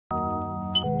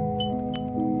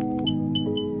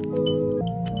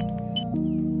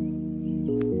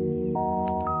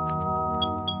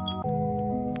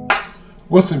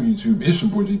What's up, YouTube? It's your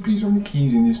boy JP on the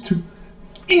keys, and it's two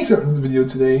keys up in the video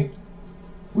today.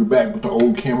 We're back with the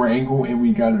old camera angle, and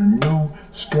we got a new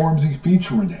STORMZY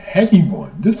featuring HEADIE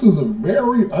one. This was a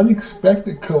very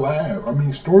unexpected collab. I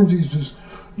mean, STORMZY's just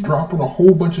dropping a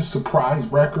whole bunch of surprise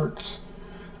records.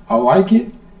 I like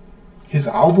it. His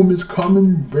album is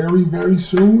coming very, very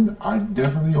soon. I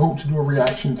definitely hope to do a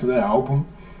reaction to that album,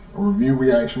 a review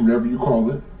reaction, whatever you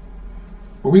call it.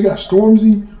 But we got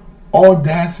STORMZY,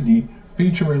 AUDACITY,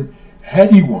 featuring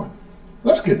HEADIE one.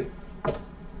 Let's get it.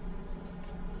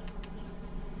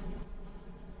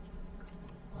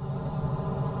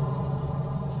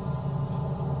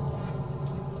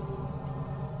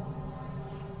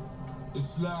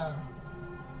 It's like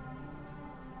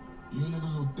you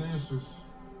niggas audacious.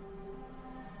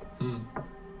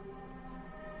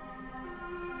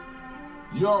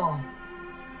 Yo,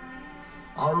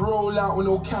 I roll out with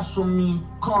no cash on me,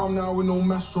 calm now with no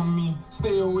mash on me.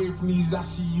 Stay away from these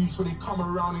ashy youths when they come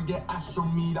around and get ash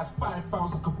on me. That's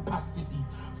 5,000 capacity,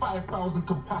 5,000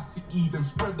 capacity. Then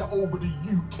spread that over the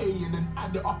UK and then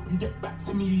add it up and get back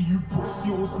to me. You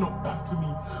pussies are not bad for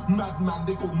me. Madman,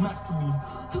 they go mad for me.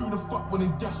 Who the fuck when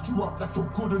they gassed you up like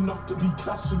you're good enough to be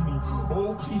clashing me?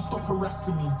 Oh, please stop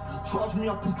harassing me. Charge me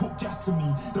up and put gas in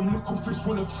me. Them little fish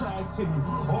wanna try a thing.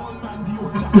 Oh man, the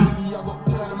audacity. I got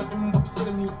dead on my inbox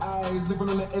sending me eyes, living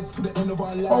on the edge to the end of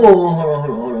our lives. Oh,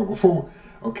 hold on. Before,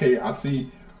 okay, I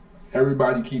see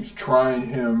everybody keeps trying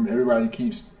him. Everybody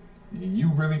keeps.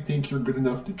 You really think you're good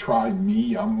enough to try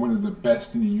me? I'm one of the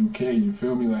best in the UK. You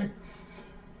feel me? Like,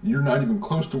 you're not even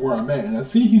close to where I'm at. And I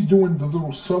see he's doing the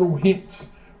little subtle hints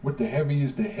with the heavy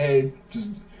is the head.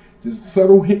 Just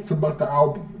subtle hints about the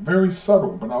album. Very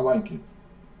subtle, but I like it.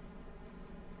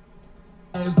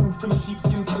 From the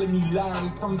sheepskin telling me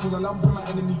lies. Sometimes I love when my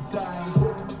enemy dies.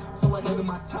 So ahead of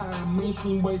my time,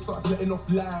 mainstream way starts letting off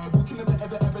live. We can never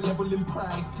ever level in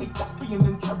price. Take that fee and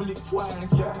then treble it twice.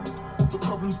 Yeah, the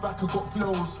problem's back, I got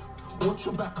flows. Watch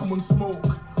your back, I'm on smoke.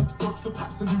 Dodge the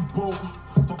packs and do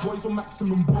both. My boys on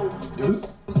maximum both.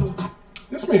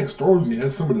 This man STORMZY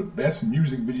has some of the best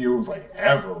music videos like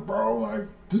ever, bro. Like,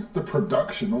 just the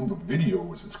production on the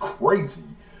videos is crazy.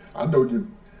 I know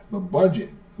the budget.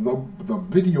 The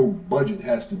video budget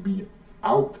has to be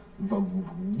out the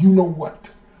you know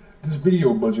what. This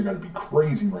video budget got to be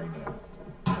crazy right now.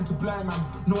 Time to blind man,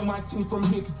 know my team from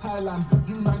here to Thailand.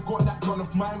 You man got that gun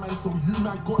of my man, so you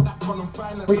man got that gun of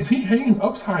finance. Wait, is he hanging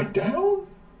upside down?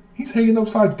 He's hanging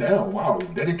upside down. Wow,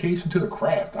 dedication to the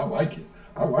craft. I like it.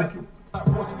 I like it.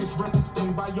 What's this rent this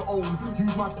thing by your own?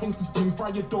 Use my pen to sting, fry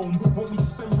your dome. Want me to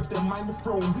send with them, mind the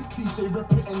throne. Cliche rep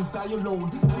your ends, die alone.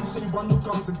 Cliche run your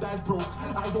guns and die broke.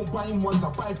 I don't buy in ones, I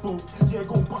buy both. Yeah,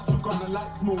 go bust your gun and light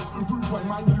smoke. Rude boy,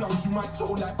 mind your lungs, you might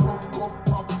show like puff,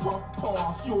 puff,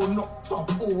 pass. You're not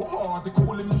tough or hard. They're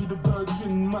calling me the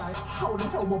virgin, mate. How the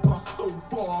hell will bust so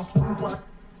fast? Rude boy.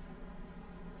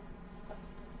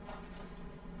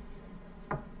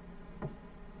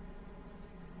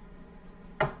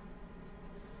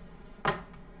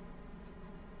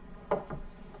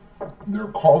 They're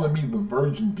calling me the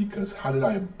virgin because how did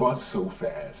I bust so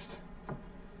fast?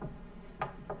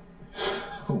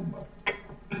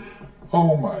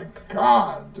 Oh my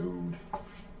god, dude.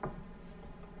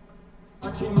 I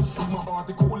came and shoot my heart,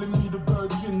 they're calling me the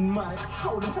virgin, mate.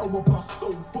 How the hell will bust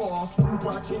so fast?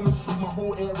 I came and shoot my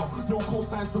whole era. No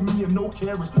cosigns for me and no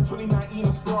carers. 2019,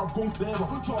 I swear I've gone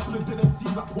clearer. Drop the dead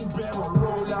MCs like Paul Bearer.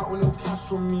 Roll out with no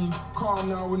cash on me. Calm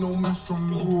now with no mash on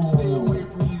me. Ooh. Stay away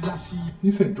from these ashy.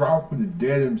 He said drop with the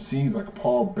dead MCs like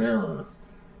Paul Bearer.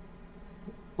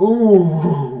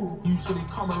 Ooh. So they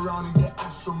come around and get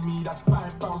ash on me. That's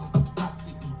 5,000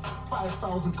 capacity.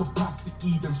 5,000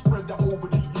 capacity. Then spread that over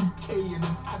the UK and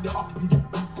then add it up and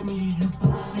get back to me. You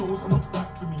pussies are not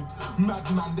back for me.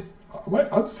 Madman.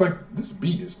 I just like this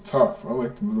beat is tough. I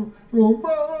like the little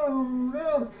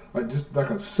like just like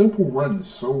a simple run is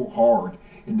so hard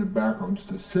in the background.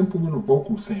 Just a simple little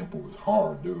vocal sample is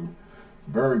hard, dude.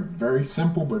 Very, very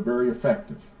simple but very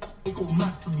effective. They go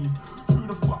mad for me. Who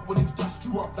the fuck when they gassed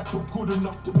you up like you're good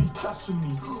enough to be clashing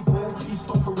me? Oh, please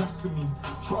stop harassing me.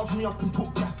 Charge me up and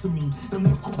put gas in me.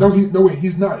 No, wait,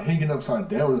 he's not hanging upside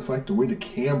down. It's like the way the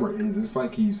camera is. It's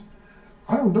like he's,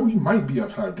 I don't know, he might be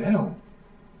upside down.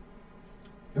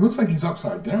 It looks like he's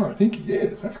upside down. I think he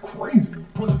is. That's crazy.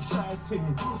 Never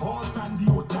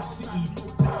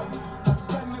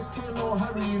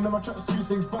try to see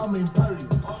things by me in Perry.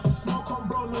 Smoke on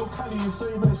bro, no Cali, so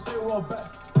you better stay well back.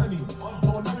 Penny.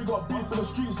 Oh, now we got beef in the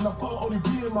streets and I thought only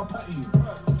be in my patty.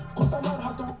 Cause I don't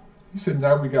have to. He said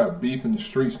now we got beef in the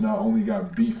streets, now I only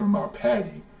got beef in my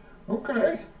patty.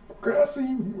 Okay, I see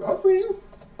you.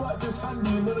 Like this handy,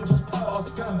 and then just part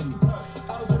us candy.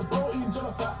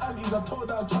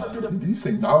 Did you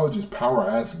say knowledge is power?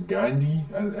 Ask Gandhi.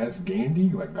 Ask Gandhi?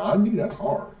 Like Gandhi? That's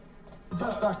hard.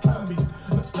 That can be.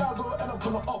 Next guy go end up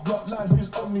on the up block like who's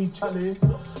on me, Charlie.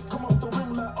 Come off the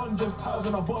ring like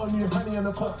 $100,000. I bought a new honey and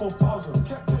a cut 4,000.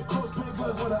 Kept it close, pay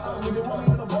girls when I out me. They want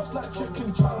me in a box like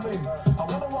chicken chow mein. I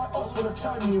wonder why us wanna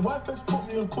try me. Why first put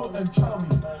me in court and chow me?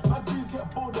 My bees get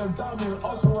bored and down me. And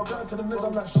ask for a guy to the niggas,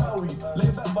 I'm like, shall we?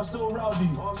 Lay back but still rowdy.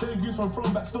 Say goose from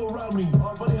throwback still round me.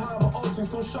 Funny how my old thing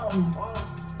still shout me.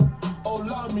 Oh,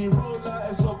 love me, roll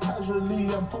out it so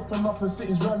casually. I'm popping up in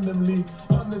cities randomly.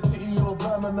 London City or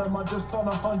Birmingham, I just done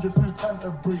 100 through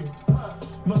Canterbury.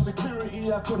 No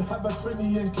security, I could have a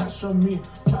 20 in cash on me.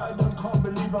 Can't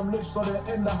believe I'm rich, so they're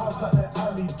in the house like they're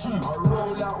Ali G. I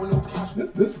roll out with no cash.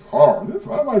 This is hard.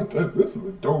 I like this. This is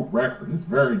a dope record. It's a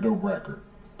very dope record.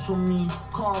 From me,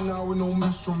 calm now with no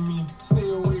mess from me. Stay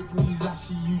away from these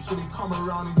ashy youths so they come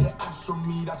around and get ash from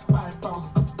me. That's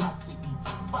 5,000 capacity.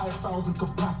 5,000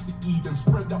 capacity, then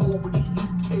spread that over the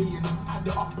UK and then add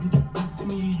it up and get back to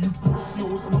me. You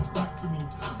pussies are not back for me.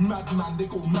 Madman, they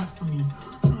go mad for me.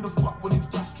 Who the fuck when they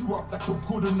gassed you up like you're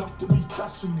good enough to be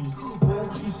clashing me? Oh,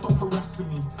 please stop harassing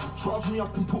me. Charge me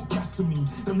up and put gas in me.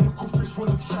 Them little fish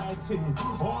wanna try ting.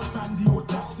 Oh man, the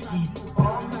audacity.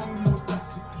 Oh man, the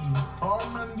audacity. Oh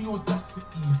man, the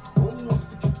audacity. Oh,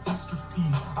 what's a catastrophe?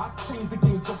 I changed the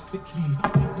game drastically.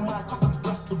 Big Mike, I can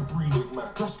blast and breathe.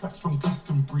 Flashbacks from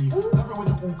Glastonbury. Love it when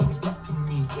it all comes back to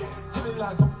me. Telling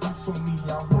lies and facts on me.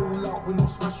 I roll out with no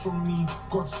smash on me.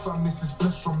 God's son, this is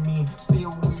flesh on me. Stay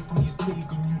away from these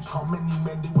pagan youths. How many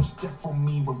men they wish death on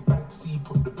me? When Banksy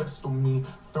put the vest on me,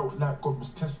 felt like God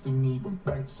was testing me. When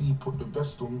Banksy put the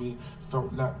vest on me,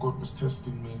 felt like God was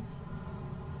testing me.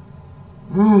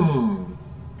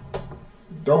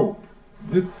 Dope.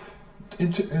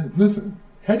 And listen,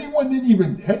 Headie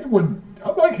One, I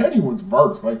like Headie One's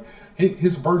verse. Like,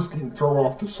 his verse didn't throw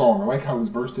off the song. I like how his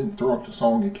verse didn't throw off the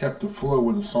song. It kept the flow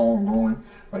of the song going.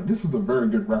 Like, this is a very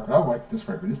good record. I like this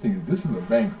record. This is a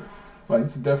banger. Like,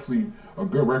 this is definitely a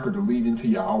good record to lead into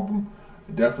your album.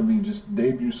 Definitely just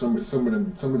debut some of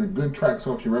the good tracks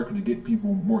off your record to get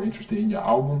people more interested in your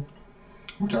album.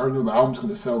 Which I already know the album's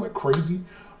gonna sell like crazy.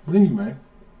 But anyway,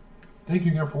 thank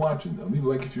you again for watching. Leave a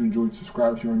like if you enjoyed.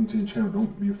 Subscribe if you're new to the channel.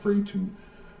 Don't be afraid to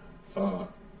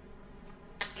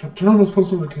turn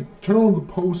on the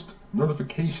post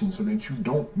notifications so that you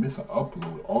don't miss an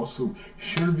upload. Also,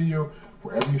 share the video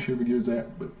wherever you share videos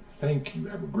at. But thank you.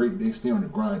 Have a great day. Stay on the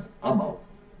grind. I'm out.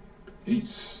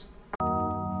 Peace.